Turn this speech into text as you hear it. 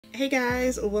Hey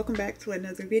guys, welcome back to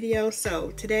another video.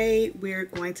 So today we're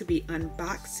going to be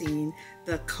unboxing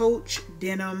the Coach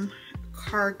Denim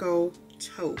Cargo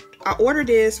Tote. I ordered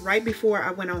this right before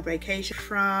I went on vacation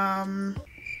from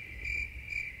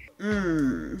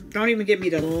don't even get me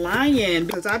the lying,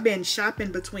 because I've been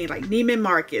shopping between like Neiman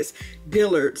Marcus,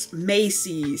 Dillard's,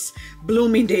 Macy's,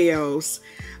 Bloomingdale's,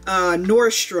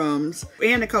 Nordstrom's,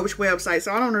 and the Coach website.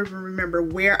 So I don't even remember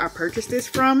where I purchased this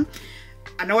from.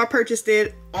 I know I purchased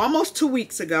it almost 2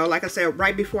 weeks ago, like I said,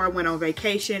 right before I went on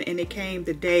vacation, and it came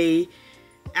the day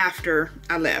after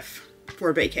I left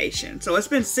for vacation. So it's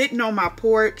been sitting on my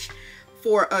porch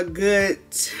for a good,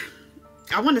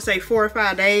 I want to say 4 or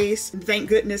 5 days. Thank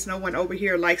goodness no one over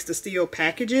here likes to steal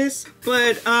packages.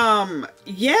 But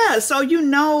yeah, so you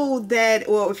know that,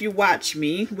 well, if you watch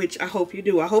me, which I hope you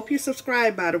do, I hope you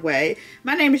subscribe, by the way.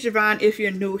 My name is Javonne if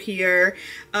you're new here.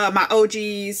 My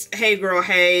OGs, hey girl,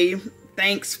 hey.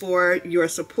 Thanks for your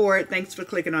support. Thanks for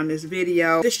clicking on this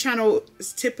video. This channel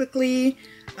is typically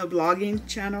a vlogging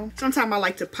channel. Sometimes I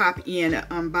like to pop in an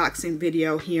unboxing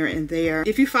video here and there.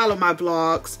 If you follow my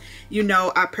vlogs, you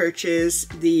know I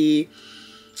purchased the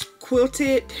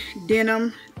quilted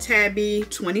denim tabby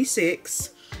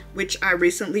 26, which I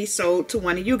recently sold to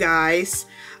one of you guys.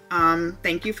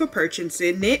 Thank you for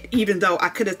purchasing it, even though I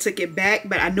could have took it back,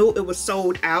 but I knew it was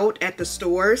sold out at the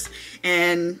stores,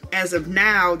 and as of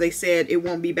now they said it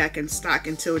won't be back in stock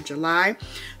until July.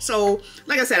 So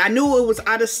like I said, I knew it was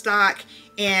out of stock,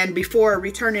 and before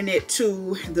returning it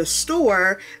to the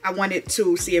store, I wanted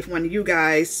to see if one of you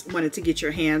guys wanted to get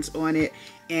your hands on it,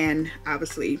 and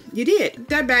obviously you did.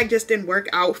 That bag just didn't work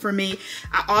out for me.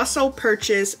 I also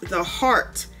purchased the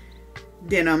heart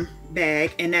denim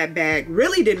bag, and that bag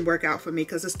really didn't work out for me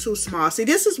because it's too small. See,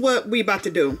 this is what we about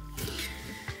to do.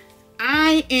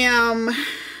 I am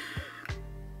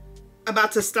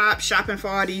about to stop shopping for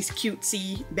all these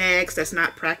cutesy bags that's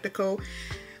not practical.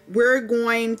 We're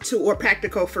going to, or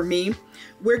practical for me,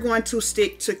 we're going to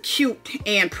stick to cute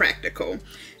and practical,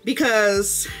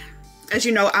 because as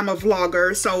you know, I'm a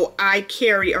vlogger, so I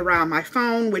carry around my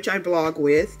phone, which I vlog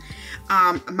with,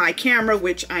 my camera,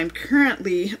 which I'm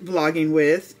currently vlogging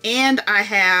with, and I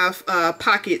have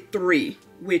Pocket 3,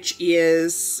 which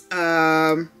is,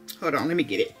 hold on, let me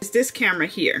get it. It's this camera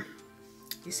here.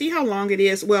 You see how long it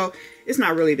is? Well, it's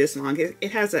not really this long.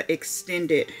 It has an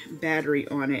extended battery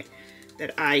on it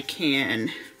that I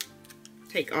can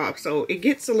take off, so it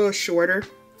gets a little shorter.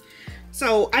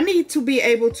 So I need to be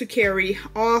able to carry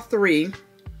all three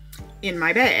in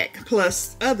my bag,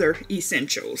 plus other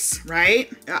essentials,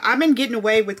 right? I've been getting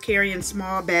away with carrying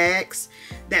small bags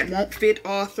that won't fit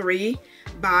all three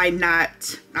by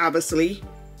not, obviously,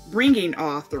 bringing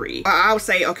all three. I'll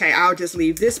say, okay, I'll just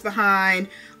leave this behind,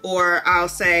 or I'll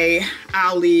say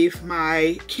I'll leave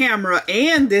my camera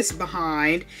and this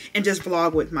behind and just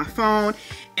vlog with my phone.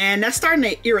 And that's starting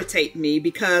to irritate me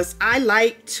because I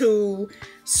like to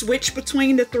switch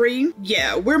between the three.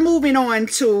 Yeah, we're moving on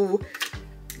to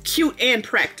cute and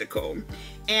practical,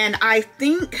 and I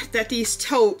think that these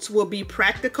totes will be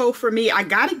practical for me. I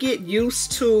gotta get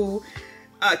used to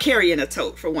carrying a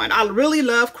tote, for one. I really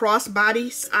love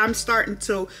crossbodies. I'm starting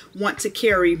to want to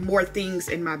carry more things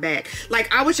in my bag.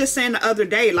 Like I was just saying the other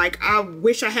day, like I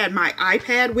wish I had my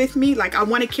iPad with me. Like I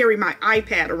want to carry my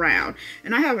iPad around,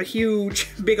 and I have a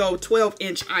huge big old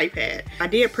 12-inch iPad. I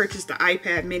did purchase the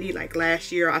iPad mini like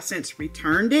last year. I since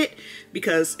returned it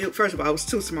because first of all, it was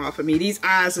too small for me. These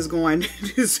eyes is going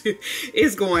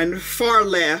is going far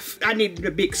left. I needed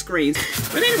a big screen.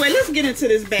 But anyway, let's get into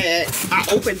this bag. I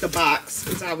opened the box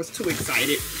because I was too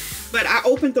excited. But I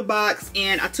opened the box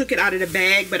and I took it out of the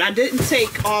bag, but I didn't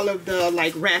take all of the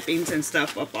like wrappings and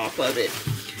stuff up off of it.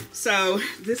 So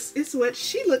this is what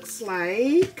she looks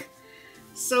like.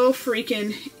 So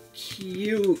freaking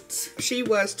cute. She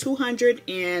was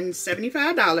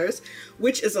 $275,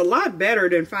 which is a lot better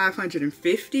than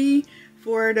 $550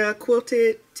 for the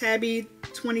quilted tabby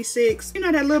 26. You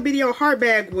know, that little bitty old heart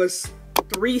bag was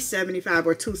 $375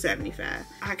 or $275.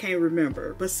 I can't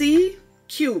remember. But see,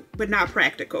 cute but not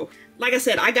practical. Like I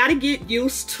said, I gotta get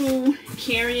used to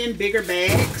carrying bigger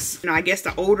bags. You know, I guess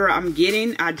the older I'm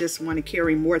getting, I just want to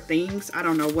carry more things. I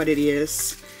don't know what it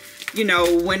is. You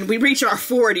know, when we reach our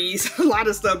 40s, a lot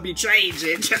of stuff be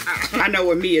changing. I know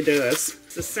what Mia does.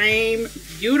 It's the same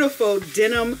beautiful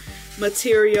denim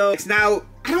material. Now,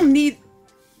 I don't need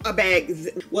a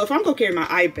bag. Well, if I'm gonna carry my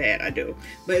iPad, I do.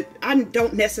 But I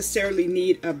don't necessarily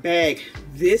need a bag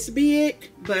this big.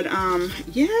 But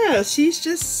yeah, she's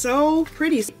just so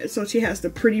pretty. So she has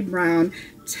the pretty brown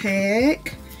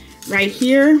tag. Right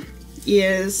here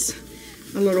is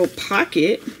a little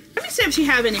pocket Let me see if she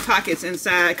have any pockets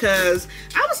inside, because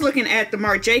I was looking at the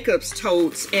Marc Jacobs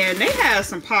totes and they have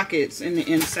some pockets in the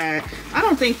inside. I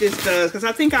don't think this does, because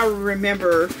I think I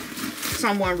remember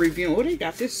someone reviewing. Oh, they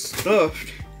got this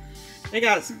stuffed. They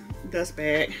got dust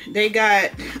bag. They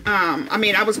got, I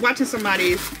mean, I was watching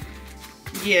somebody's.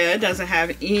 Yeah, it doesn't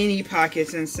have any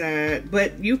pockets inside,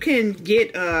 but you can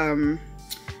get,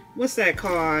 what's that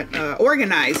called?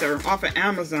 Organizer off of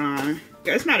Amazon.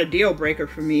 It's not a deal breaker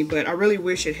for me, but I really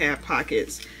wish it had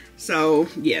pockets. So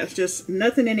yeah, it's just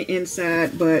nothing in the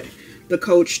inside but the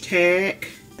Coach tag.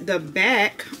 The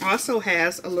back also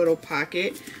has a little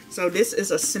pocket. So this is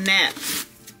a snap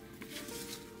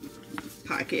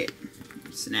pocket.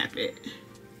 Snap it.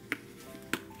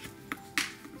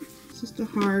 This is the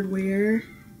hardware.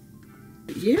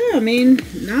 Yeah, I mean,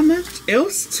 not much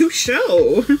else to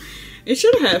show. It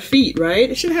should have feet, right?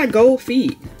 It should have gold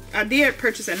feet. I did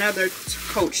purchase another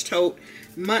Coach tote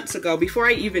months ago, before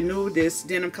I even knew this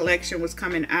denim collection was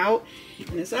coming out.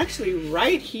 And it's actually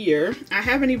right here. I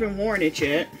haven't even worn it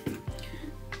yet.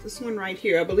 This one right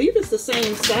here, I believe it's the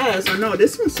same size. Or no,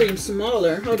 this one seems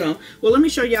smaller. Hold on. Well, let me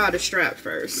show y'all the strap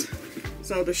first.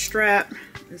 So the strap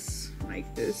is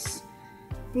like this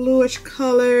bluish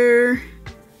color.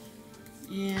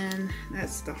 And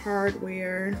that's the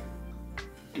hardware.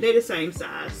 They're the same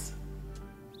size.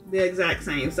 The exact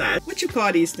same size. What you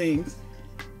call these things?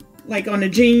 Like on the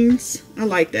jeans? I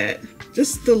like that.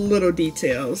 Just the little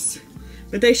details.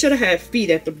 But they should have had feet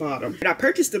at the bottom. And I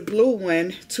purchased the blue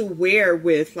one to wear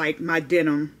with like my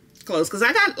denim clothes, because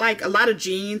I got like a lot of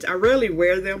jeans. I rarely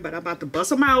wear them, but I'm about to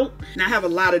bust them out. And I have a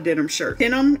lot of denim shirts.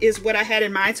 Denim is what I had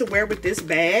in mind to wear with this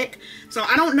bag. So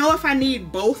I don't know if I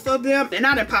need both of them. And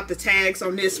I done popped the tags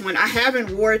on this one. I haven't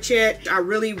wore it yet. I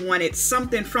really wanted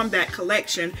something from that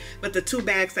collection, but the two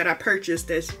bags that I purchased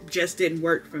that just didn't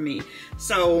work for me.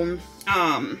 So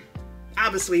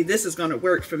obviously this is gonna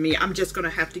work for me. I'm just gonna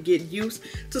have to get used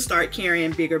to start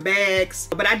carrying bigger bags.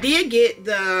 But I did get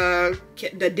the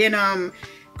denim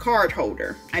card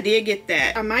holder. I did get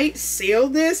that. I might sell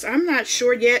this. I'm not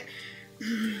sure yet.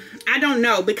 I don't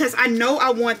know, because I know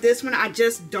I want this one. I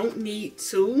just don't need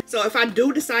to. So if I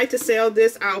do decide to sell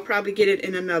this, I'll probably get it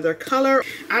in another color.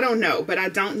 I don't know, but I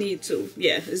don't need to.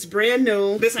 Yeah, it's brand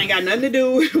new. This ain't got nothing to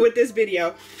do with this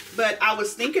video, but I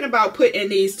was thinking about putting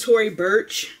these Tory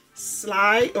Burch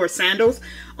slide or sandals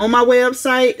on my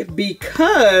website,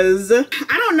 because I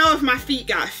don't know if my feet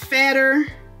got fatter,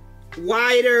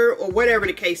 wider, or whatever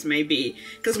the case may be.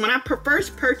 Because when I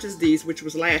first purchased these, which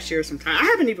was last year sometime, I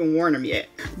haven't even worn them yet.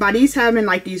 By these having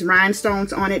like these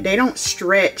rhinestones on it, they don't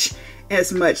stretch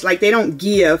as much. Like they don't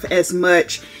give as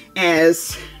much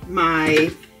as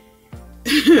my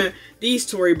these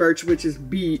Tory Burch, which is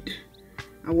beat.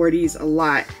 I wore these a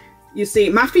lot. You see,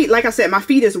 my feet, like I said, my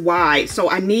feet is wide, so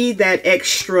I need that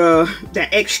extra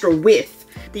width.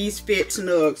 These fit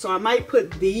snug, so I might put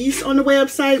these on the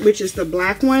website, which is the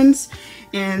black ones,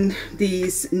 and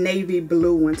these navy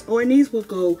blue ones. Oh, and these will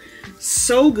go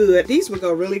so good. These will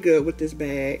go really good with this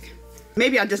bag.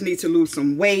 Maybe I just need to lose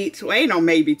some weight. Well, ain't no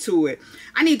maybe to it.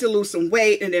 I need to lose some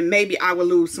weight, and then maybe I will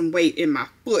lose some weight in my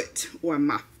foot or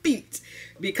my feet,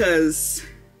 because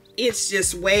it's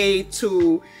just way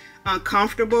too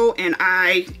uncomfortable, and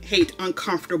I hate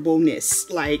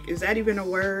uncomfortableness. Like, is that even a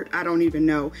word? I don't even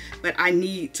know, but I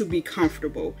need to be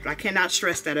comfortable. I cannot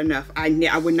stress that enough. I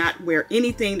would not wear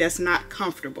anything that's not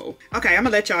comfortable. Okay, I'm gonna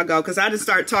let y'all go, because I just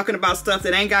start talking about stuff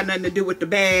that ain't got nothing to do with the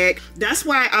bag. That's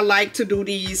why I like to do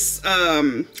these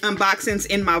unboxings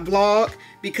in my vlog,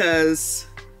 because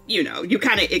you know, you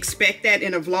kind of expect that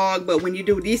in a vlog, but when you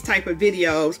do these type of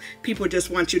videos, people just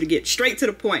want you to get straight to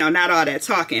the point. Not all that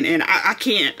talking, and I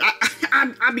can't.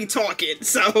 I be talking,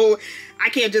 so I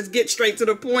can't just get straight to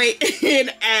the point and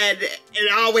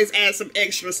always add some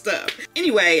extra stuff.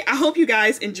 Anyway, I hope you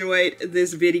guys enjoyed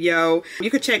this video. You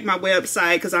could check my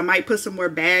website, because I might put some more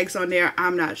bags on there.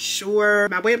 I'm not sure.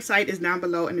 My website is down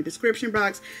below in the description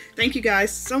box. Thank you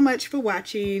guys so much for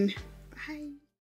watching.